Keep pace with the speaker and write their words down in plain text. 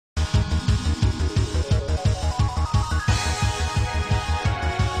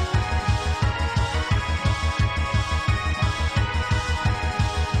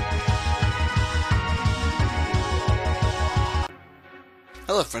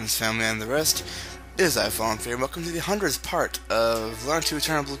Hello friends, family, and the rest. It is xXFallenFuryXx, and welcome to the 100th part of Lunar 2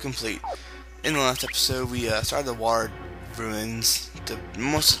 Eternal Blue Complete. In the last episode, we started the water ruins.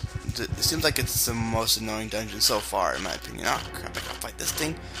 It seems like it's the most annoying dungeon so far, in my opinion. Oh crap, I gotta fight this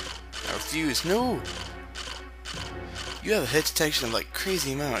thing. I refuse. No! You have a hit detection of like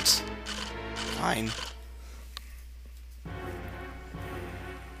crazy amounts. Fine.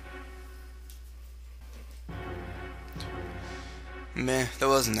 Meh, that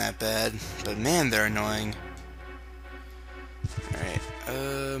wasn't that bad, but man, they're annoying. Alright,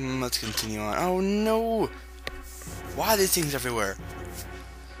 let's continue on. Oh no! Why are these things everywhere?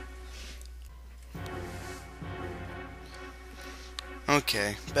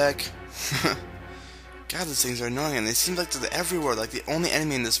 Okay, back. God, these things are annoying, and they seem like they're everywhere, like the only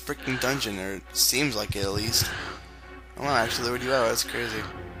enemy in this freaking dungeon, or it seems like it at least. Oh wow, I actually lured you out, that's crazy.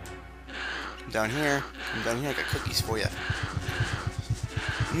 Come down here, I got cookies for you.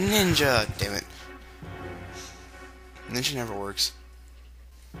 Ninja! Damn it. Ninja never works.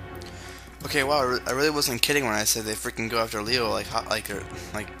 Okay, wow, I really wasn't kidding when I said they freaking go after Leo like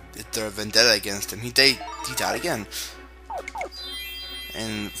they're a vendetta against him. He died again.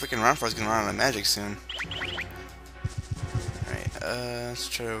 And freaking Ronfar's gonna run out of magic soon. Alright, let's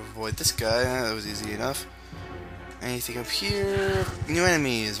try to avoid this guy. That was easy enough. Anything up here? New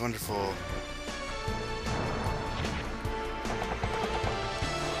enemies, wonderful.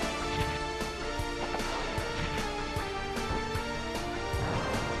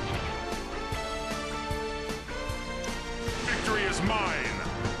 Victory is mine!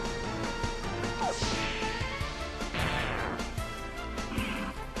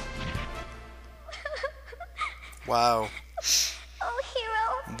 Wow. Oh,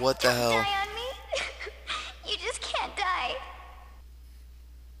 hero. What the hell? Don't die on me. You just can't die.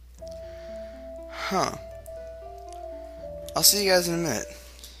 Huh. I'll see you guys in a minute.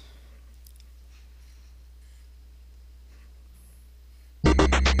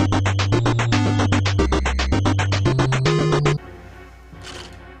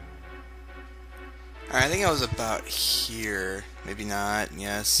 Alright, I think I was about here. Maybe not,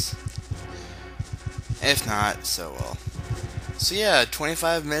 yes. If not, so well. So yeah,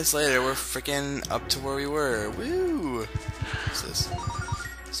 25 minutes later, we're freaking up to where we were. Woo! What's this?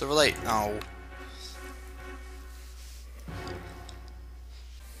 Silver light. Oh.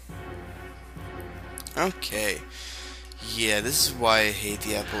 Okay. Yeah, this is why I hate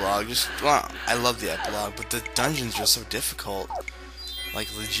the epilogue. Well, I love the epilogue, but the dungeons are so difficult. Like,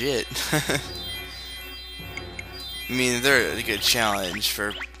 legit. I mean, they're a good challenge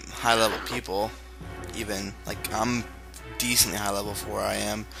for high-level people. Even, like, I'm decently high-level for where I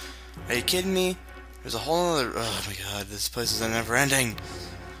am. Are you kidding me? There's a whole other... Oh my god, this place is never-ending.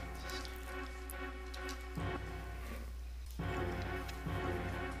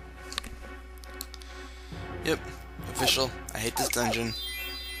 Yep, official. I hate this dungeon.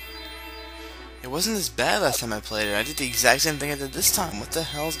 It wasn't as bad last time I played it. I did the exact same thing I did this time. What the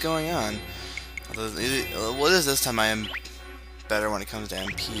hell's going on? What is this time I am better when it comes to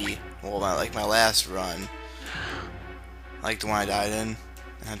MP? Well, like my last run. Like the one I died in.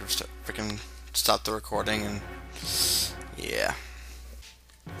 I had to freaking stop the recording and... Yeah.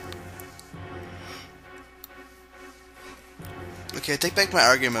 Okay, I take back my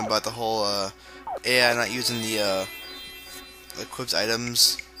argument about the whole AI not using the equipped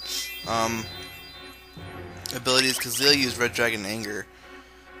items abilities, because they'll use Red Dragon Anger,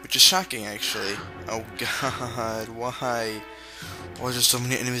 which is shocking actually. Oh god, why? Why are there so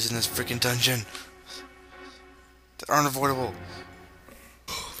many enemies in this freaking dungeon that aren't avoidable?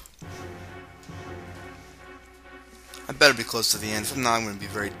 I better be close to the end, if I'm not I'm gonna be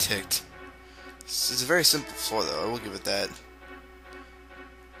very ticked. It's a very simple floor though, I will give it that.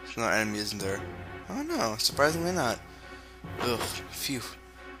 There's no enemy, isn't there? Oh no, surprisingly not. Ugh, phew.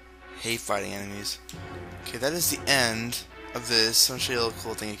 Hate fighting enemies. Okay, that is the end of this. I'll show you a little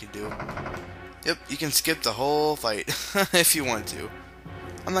cool thing you can do. Yep, you can skip the whole fight if you want to.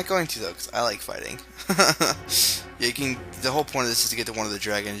 I'm not going to though, because I like fighting. Yeah, you can. The whole point of this is to get to one of the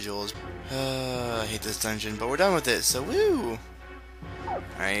dragon jewels. I hate this dungeon, but we're done with it, so woo!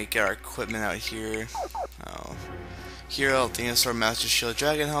 Alright, get our equipment out here. Oh. Hero, Dinosaur, Master Shield,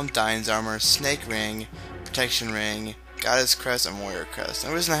 Dragon Helm, Dine's Armor, Snake Ring, Protection Ring, Goddess Crest, and Warrior Crest.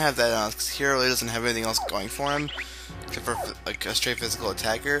 And the reason I have that on is because Hero really doesn't have anything else going for him, except for like a straight physical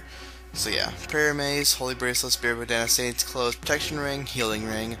attacker. So yeah, Prayer Maze, Holy Bracelet, Spirit Bandana, Saint's Clothes, Protection Ring, Healing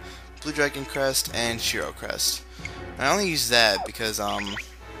Ring, Blue Dragon Crest, and Shiro Crest. And I only use that because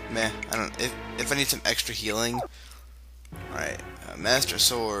meh, I don't. If I need some extra healing. Alright, Master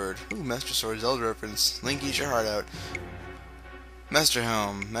Sword. Ooh, Master Sword, Zelda reference. Link, eat your heart out. Master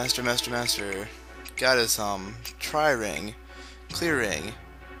Helm. Master. Goddess Helm. Tri-Ring. Clear Ring.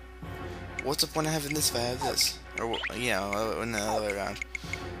 What's the point of having this if I have this? Or, yeah, no, the other way around.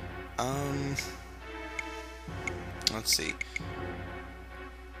 Let's see.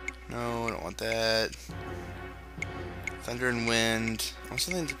 No, I don't want that. Thunder and Wind. I want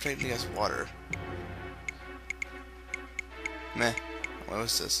something to protect me against water. Meh. What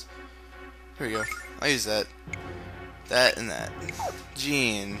was this? Here we go. I'll use that. That and that.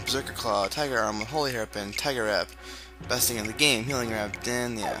 Gene. Berserker Claw. Tiger Arm. Holy Hairpin. Tiger Wrap. Best thing in the game. Healing Wrap.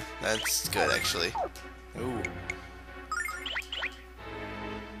 Then, yeah. That's good, actually. Ooh.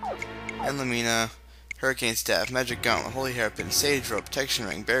 And Lamina. Hurricane Staff. Magic Gauntlet. Holy Hairpin. Sage Rope. Protection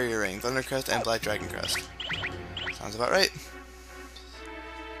Ring. Barrier Ring. Thunder Crest. And Black Dragon Crest. Sounds about right.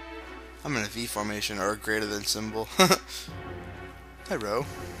 I'm in a V formation or a greater than symbol. Hi, Ro.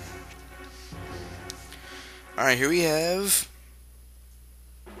 Alright, here we have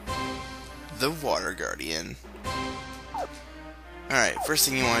the Water Guardian. Alright, first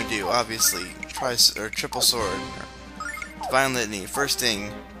thing you want to do, obviously, triple sword. Divine Litany. First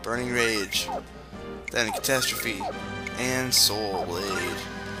thing, Burning Rage. Then Catastrophe. And Soul Blade.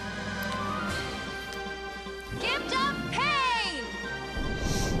 Gift of pain!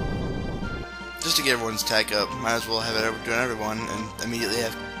 Just to get everyone's attack up, might as well have it doing everyone and immediately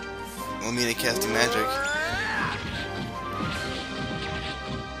have Lamina casting magic.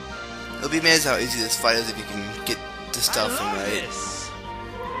 It'll be amazing how easy this fight is if you can get the stuff in right.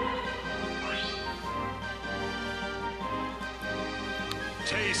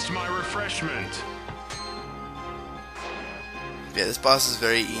 Taste my refreshment. Yeah, this boss is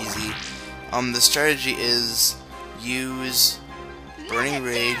very easy. The strategy is use Burning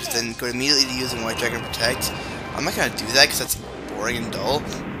Rage, then go immediately to using White Dragon Protect. I'm not gonna do that because that's boring and dull.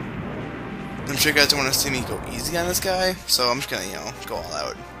 I'm sure you guys don't want to see me go easy on this guy, so I'm just gonna, you know, go all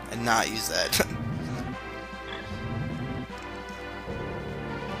out and not use that.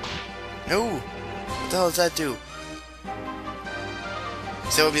 No! What the hell does that do?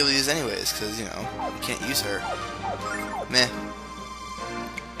 See, I won't be able to use anyways, because, you know, you can't use her. Meh.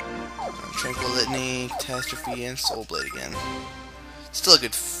 Tranquil Litany, Catastrophe, and Soul Blade again. Still a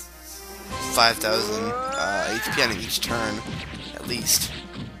good 5,000 HP on each turn, at least.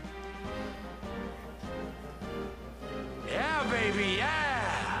 Yeah, baby,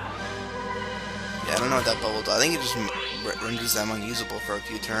 yeah! Yeah, I don't know what that bubble does. I think it just renders them unusable for a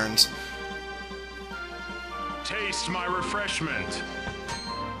few turns. Taste my refreshment.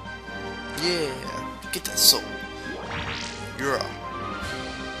 Yeah, get that soul. You're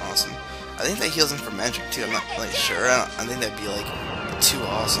awesome. I think that heals him for magic too. I'm not really sure. I think that'd be like too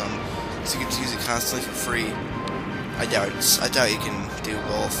awesome. So you could use it constantly for free. I doubt it. I doubt you can do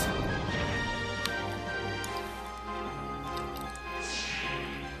both.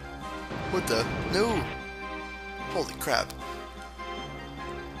 What the? No! Holy crap!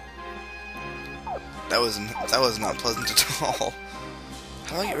 That was not pleasant at all.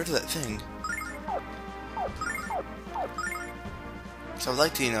 How do I get rid of that thing? So I'd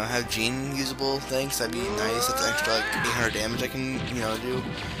like to, you know, have Gene usable things. That'd be nice. That's an extra like 800 damage I can, you know, do.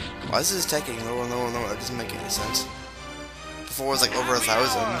 Why is this attacking lower and lower and lower? That doesn't make any sense. Before it was like over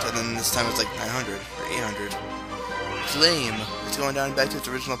 1,000, and then this time it's like 900 or 800. It's lame. It's going down back to its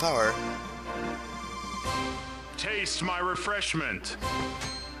original power. Taste my refreshment.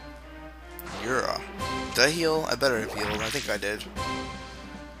 Yura. Did I heal? I better have healed. I think I did.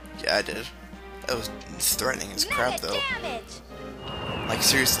 Yeah, I did. That was threatening as crap, though. Like,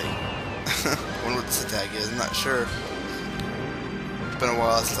 seriously. I wonder what this attack is. I'm not sure. It's been a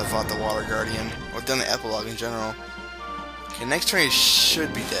while since I fought the Water Guardian. Or done the epilogue in general. Okay, next turn he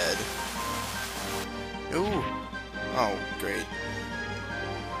should be dead. Ooh. Oh, great.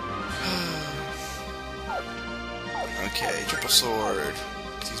 Okay, triple sword.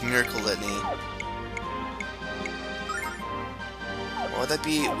 Let's use Miracle Litany. Why would that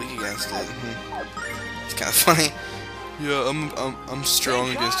be weak against it? It's kind of funny. Yeah, I'm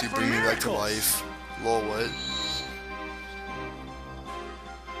strong against you. Bring me back to life. Lol, what?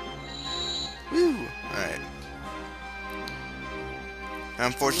 Woo! Alright.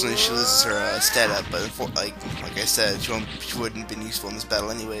 Unfortunately, she loses her stat up, but like I said, she wouldn't have been useful in this battle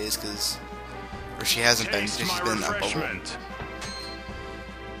anyways, because she hasn't been because she's been in that bubble.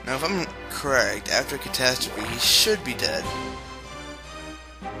 Now, if I'm correct, after Catastrophe, he should be dead.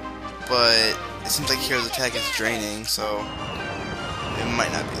 But it seems like Hero's attack is draining, so it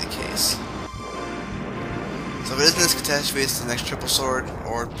might not be the case. So if it isn't this Catastrophe, it's the next Triple Sword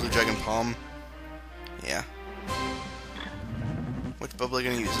or Blue Dragon Palm. Yeah. Which bubble are you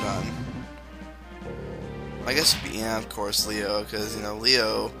gonna use it on? I guess it'd be, yeah, of course, Leo, because, you know,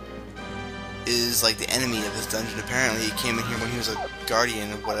 Leo is like the enemy of this dungeon. Apparently, he came in here when he was a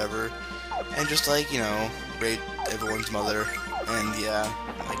guardian or whatever, and just like, you know, raped everyone's mother, and yeah,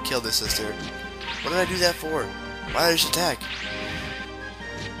 I killed his sister. What did I do that for? Why did I just attack?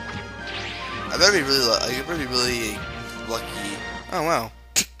 I better be really lucky. Oh wow.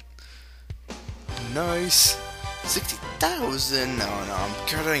 Nice. 60,000. No, I'm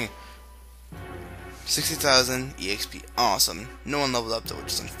kidding. 60,000 EXP. Awesome. No one leveled up though,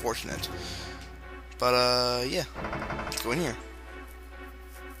 which is unfortunate. But yeah. Let's go in here.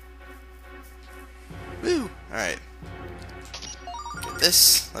 Woo! Alright. Get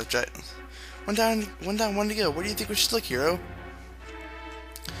this. Let's try it. One down, one to go. Where do you think we should look, hero?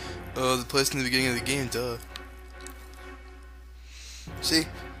 Oh, the place in the beginning of the game, duh. See?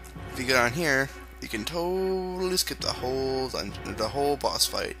 If you go down here, you can totally skip the whole boss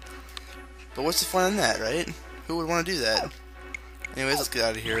fight. But what's the fun in that, right? Who would want to do that? Anyways, let's get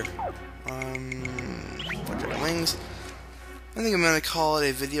out of here. Wings. I think I'm going to call it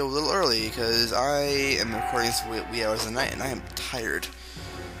a video a little early, because I am recording this wee hours of the night, and I am tired.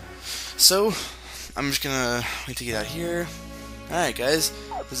 So, I'm just going to wait to get out here. Alright guys,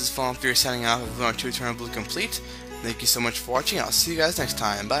 this is XXFallenFuryXx signing off of Lunar 2 Eternal Blue complete. Thank you so much for watching, I'll see you guys next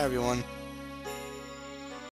time. Bye everyone.